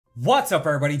What's up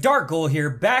everybody, Dark Ghoul here,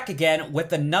 back again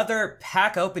with another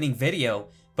pack opening video.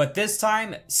 But this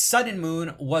time, Sun and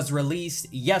Moon was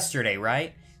released yesterday,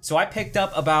 right? So I picked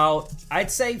up about, I'd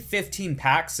say 15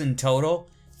 packs in total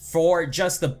for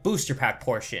just the booster pack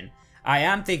portion. I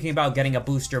am thinking about getting a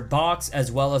booster box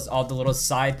as well as all the little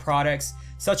side products,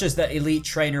 such as the Elite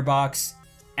Trainer box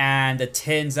and the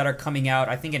tins that are coming out,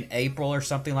 I think in April or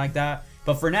something like that.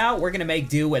 But for now, we're gonna make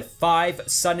do with 5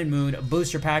 Sun and Moon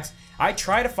booster packs. I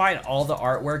tried to find all the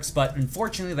artworks, but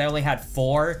unfortunately they only had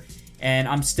 4, and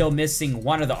I'm still missing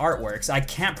one of the artworks. I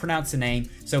can't pronounce the name,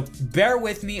 so bear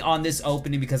with me on this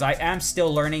opening because I am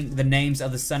still learning the names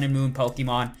of the Sun and Moon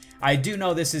Pokemon. I do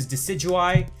know this is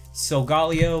Decidueye,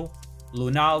 Solgaleo,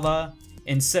 Lunala,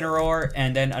 Incineroar,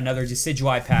 and then another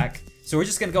Decidueye pack. So we're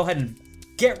just gonna go ahead and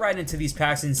get right into these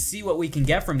packs and see what we can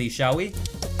get from these, shall we?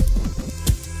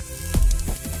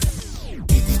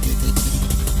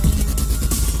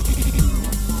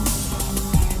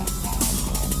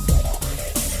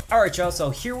 Alright y'all, so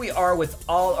here we are with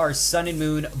all our Sun and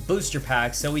Moon booster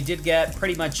packs. So we did get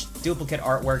pretty much duplicate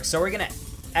artwork. So we're gonna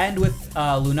end with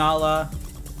Lunala.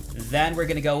 Then we're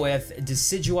gonna go with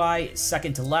Decidueye,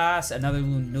 second to last. Another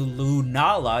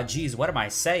Lunala, geez, what am I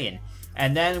saying?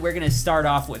 And then we're gonna start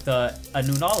off with a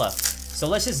Lunala. So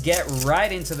let's just get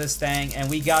right into this thing. And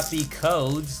we got the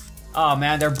codes. Oh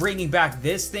man, they're bringing back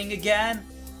this thing again.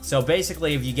 So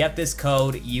basically, if you get this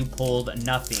code, you pulled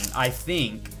nothing, I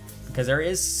think. Because there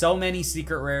is so many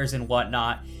secret rares and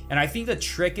whatnot. And I think the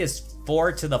trick is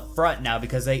 4 to the front now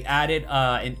because they added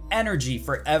an energy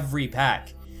for every pack.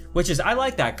 Which is, I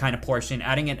like that kind of portion,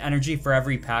 adding an energy for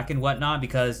every pack and whatnot,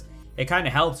 because it kind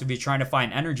of helps if you're trying to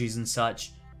find energies and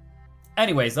such.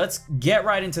 Anyways, let's get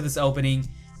right into this opening.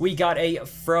 We got a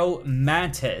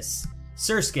Fromantis,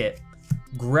 Surskit,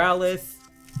 Growlithe,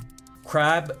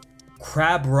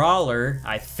 Crabrawler,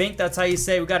 I think that's how you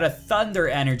say it. We got a Thunder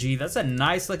Energy. That's a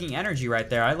nice looking energy right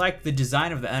there. I like the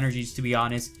design of the energies, to be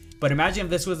honest. But imagine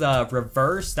if this was a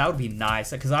reverse, that would be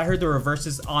nice. Because I heard the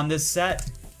reverses on this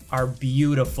set are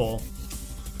beautiful.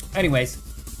 Anyways,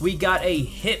 we got a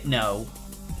Hypno.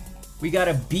 We got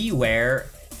a Bewear.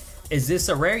 Is this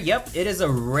a rare? Yep, it is a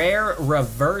rare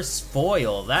reverse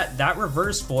foil. That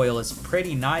reverse foil is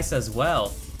pretty nice as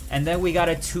well. And then we got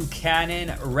a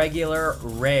Toucannon regular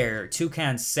rare.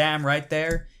 Toucan Sam right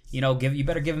there. You know, you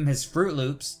better give him his Fruit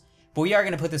Loops. But we are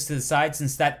going to put this to the side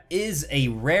since that is a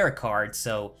rare card.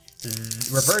 So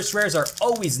reverse rares are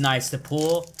always nice to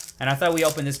pull. And I thought we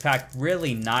opened this pack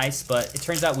really nice, but it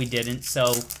turns out we didn't.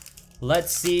 So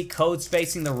let's see. Codes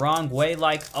facing the wrong way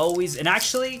like always. And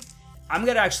actually, I'm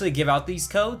going to actually give out these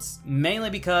codes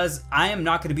mainly because I am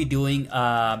not going to be doing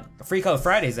Free Code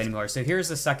Fridays anymore. So here's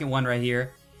the second one right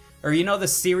here. Or you know the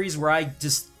series where I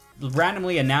just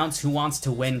randomly announce who wants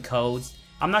to win codes?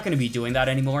 I'm not going to be doing that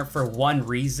anymore for one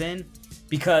reason.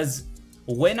 Because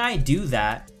when I do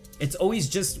that, it's always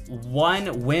just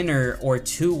one winner or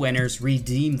 2 winners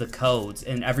redeem the codes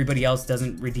and everybody else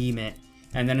doesn't redeem it.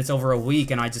 And then it's over a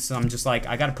week and I'm just like,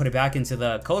 I got to put it back into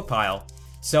the code pile.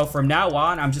 So from now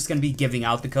on, I'm just going to be giving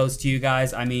out the codes to you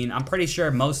guys. I mean, I'm pretty sure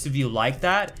most of you like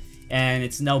that and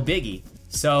it's no biggie.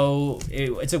 So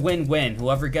it's a win-win.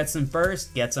 Whoever gets them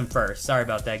first, gets them first. Sorry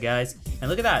about that, guys. And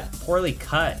look at that poorly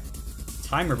cut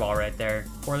timer ball right there.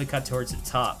 Poorly cut towards the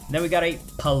top. Then we got a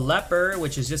Pelipper,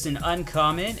 which is just an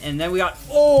uncommon. And then we got,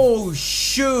 oh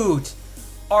shoot!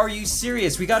 Are you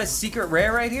serious? We got a secret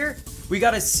rare right here? We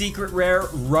got a secret rare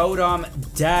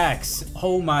Rotom Dex.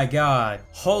 Oh my god.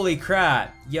 Holy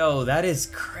crap. Yo, that is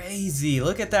crazy.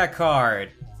 Look at that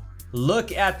card.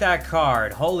 Look at that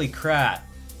card. Holy crap.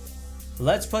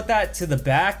 Let's put that to the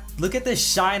back. Look at the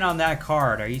shine on that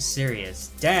card. Are you serious?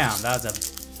 Damn, that was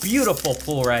a beautiful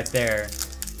pull right there.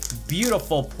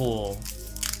 Beautiful pull.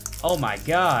 Oh my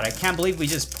god, I can't believe we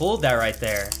just pulled that right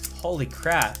there. Holy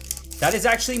crap. That is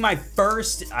actually my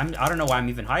first, I don't know why I'm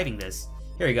even hiding this.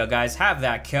 Here you go, guys. Have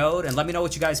that code and let me know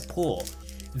what you guys pull.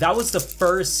 That was the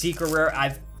first secret rare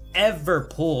I've ever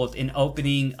pulled in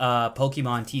opening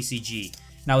Pokemon TCG.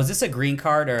 Now, is this a green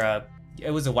card or a... It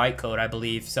was a white code, I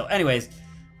believe. So anyways,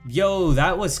 yo,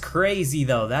 that was crazy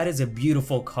though. That is a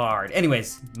beautiful card.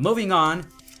 Anyways, moving on.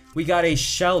 We got a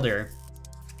Shellder.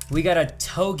 We got a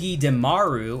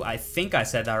Togedemaru. I think I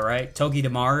said that right.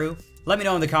 Togedemaru. Let me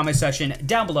know in the comment section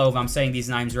down below if I'm saying these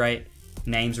names right.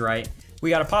 We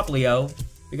got a Popplio.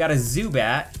 We got a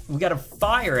Zubat. We got a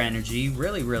Fire Energy.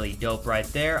 Really, really dope right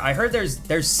there. I heard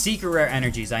there's secret rare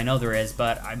energies. I know there is,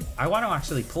 but I want to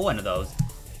actually pull one of those.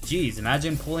 Jeez,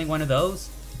 imagine pulling one of those.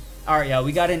 Alright, yeah,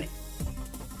 we got an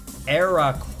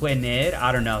Araquanid.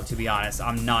 I don't know, to be honest.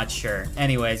 I'm not sure.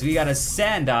 Anyways, we got a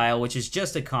Sandile, which is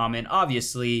just a common.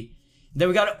 Obviously, Then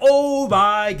we got, oh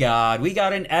my god, we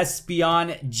got an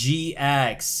Espeon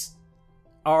GX.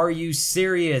 Are you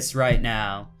serious right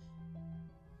now?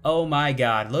 Oh my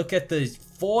god, look at the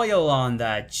foil on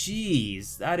that.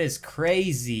 Jeez, that is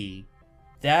crazy.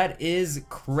 That is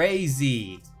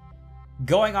crazy.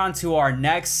 Going on to our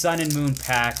next Sun and Moon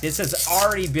pack. This has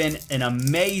already been an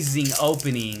amazing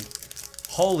opening.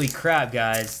 Holy crap,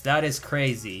 guys, that is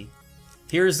crazy.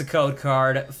 Here's the code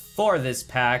card for this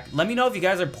pack. Let me know if you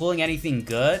guys are pulling anything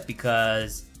good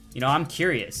because, you know, I'm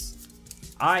curious.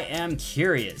 I am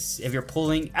curious if you're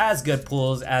pulling as good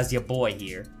pulls as your boy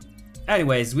here.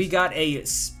 Anyways, we got a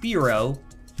Spearow.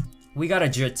 We got a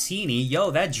Dratini.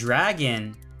 Yo, that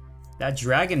dragon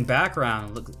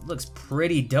background looks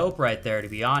pretty dope right there, to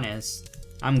be honest.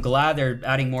 I'm glad they're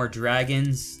adding more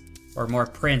dragons or more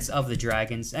prints of the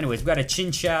dragons. Anyways, we got a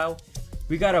Chinchou.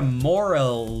 We got a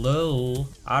Morello.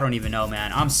 I don't even know,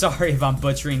 man. I'm sorry if I'm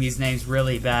butchering these names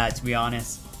really bad, to be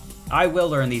honest. I will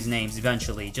learn these names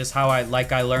eventually, just how I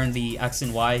learned the X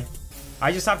and Y.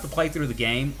 I just have to play through the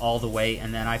game all the way,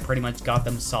 and then I pretty much got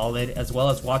them solid, as well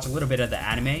as watch a little bit of the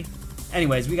anime.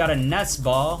 Anyways, we got a Nest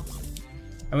Ball.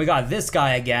 And we got this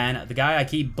guy again, the guy I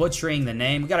keep butchering the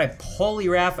name. We got a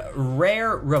Poliwrath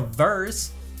Rare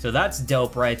Reverse, so that's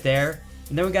dope right there.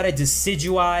 And then we got a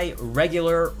Decidueye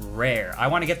Regular Rare. I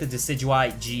want to get the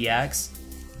Decidueye GX.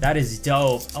 That is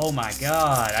dope. Oh my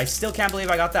god. I still can't believe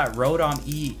I got that Rotom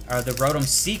the Rotom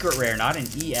Secret Rare, not an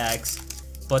EX,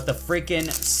 but the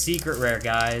freaking Secret Rare,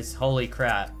 guys. Holy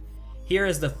crap. Here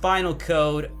is the final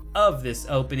code of this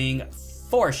opening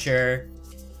for sure.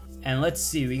 And let's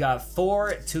see, we got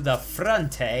 4 to the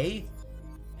frente.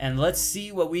 And let's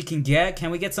see what we can get.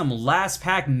 Can we get some last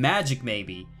pack magic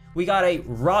maybe? We got a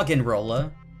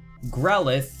Roggenrola,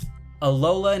 Growlithe,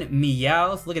 Alolan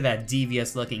Meowth. Look at that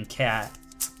devious looking cat.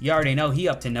 You already know he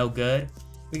up to no good.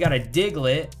 We got a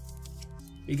Diglett.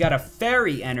 We got a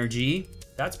Fairy Energy.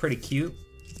 That's pretty cute.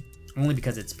 Only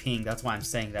because it's pink, that's why I'm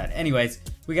saying that. Anyways,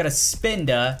 we got a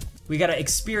Spinda. We got an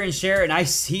Experience Share, and I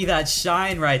see that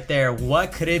shine right there.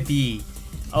 What could it be?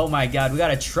 Oh my god, we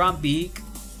got a Trumpbeak.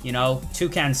 You know,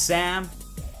 Toucan Sam.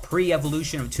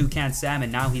 Pre-evolution of Toucan Sam,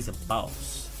 and now he's a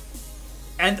boss.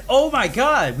 And oh my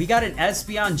god, we got an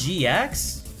Espeon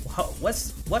GX?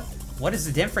 What is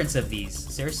the difference of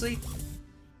these? Seriously?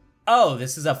 Oh,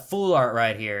 this is a full art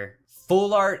right here.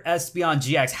 Full art Espeon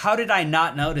GX. How did I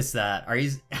not notice that?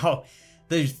 Oh,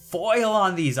 the foil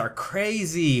on these are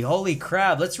crazy. Holy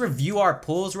crap. Let's review our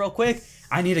pulls real quick.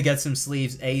 I need to get some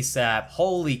sleeves ASAP.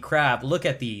 Holy crap. Look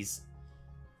at these.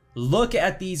 Look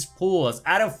at these pulls.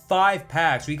 Out of 5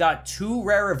 packs, we got 2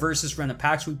 rare reverses from the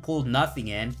packs we pulled nothing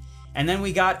in. And then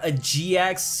we got a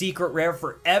GX secret rare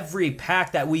for every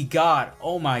pack that we got.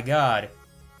 Oh my god.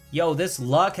 Yo, this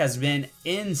luck has been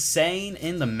insane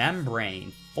in the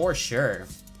membrane. For sure.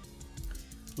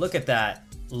 Look at that.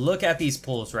 Look at these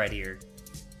pulls right here.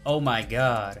 Oh my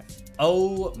god.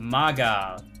 Oh my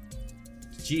god.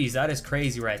 Jeez, that is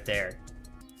crazy right there.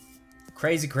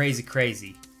 Crazy, crazy,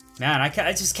 crazy. Man, I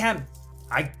just can't.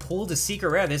 I pulled a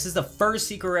secret rare. This is the first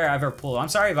secret rare I've ever pulled. I'm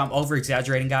sorry if I'm over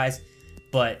exaggerating, guys,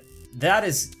 but that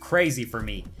is crazy for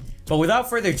me. But without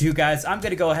further ado, guys, I'm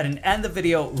gonna go ahead and end the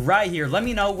video right here. Let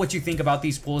me know what you think about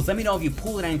these pulls. Let me know if you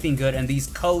pulled anything good and these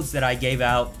codes that I gave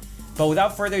out. But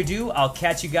without further ado, I'll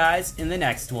catch you guys in the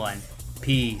next one.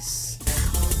 Peace.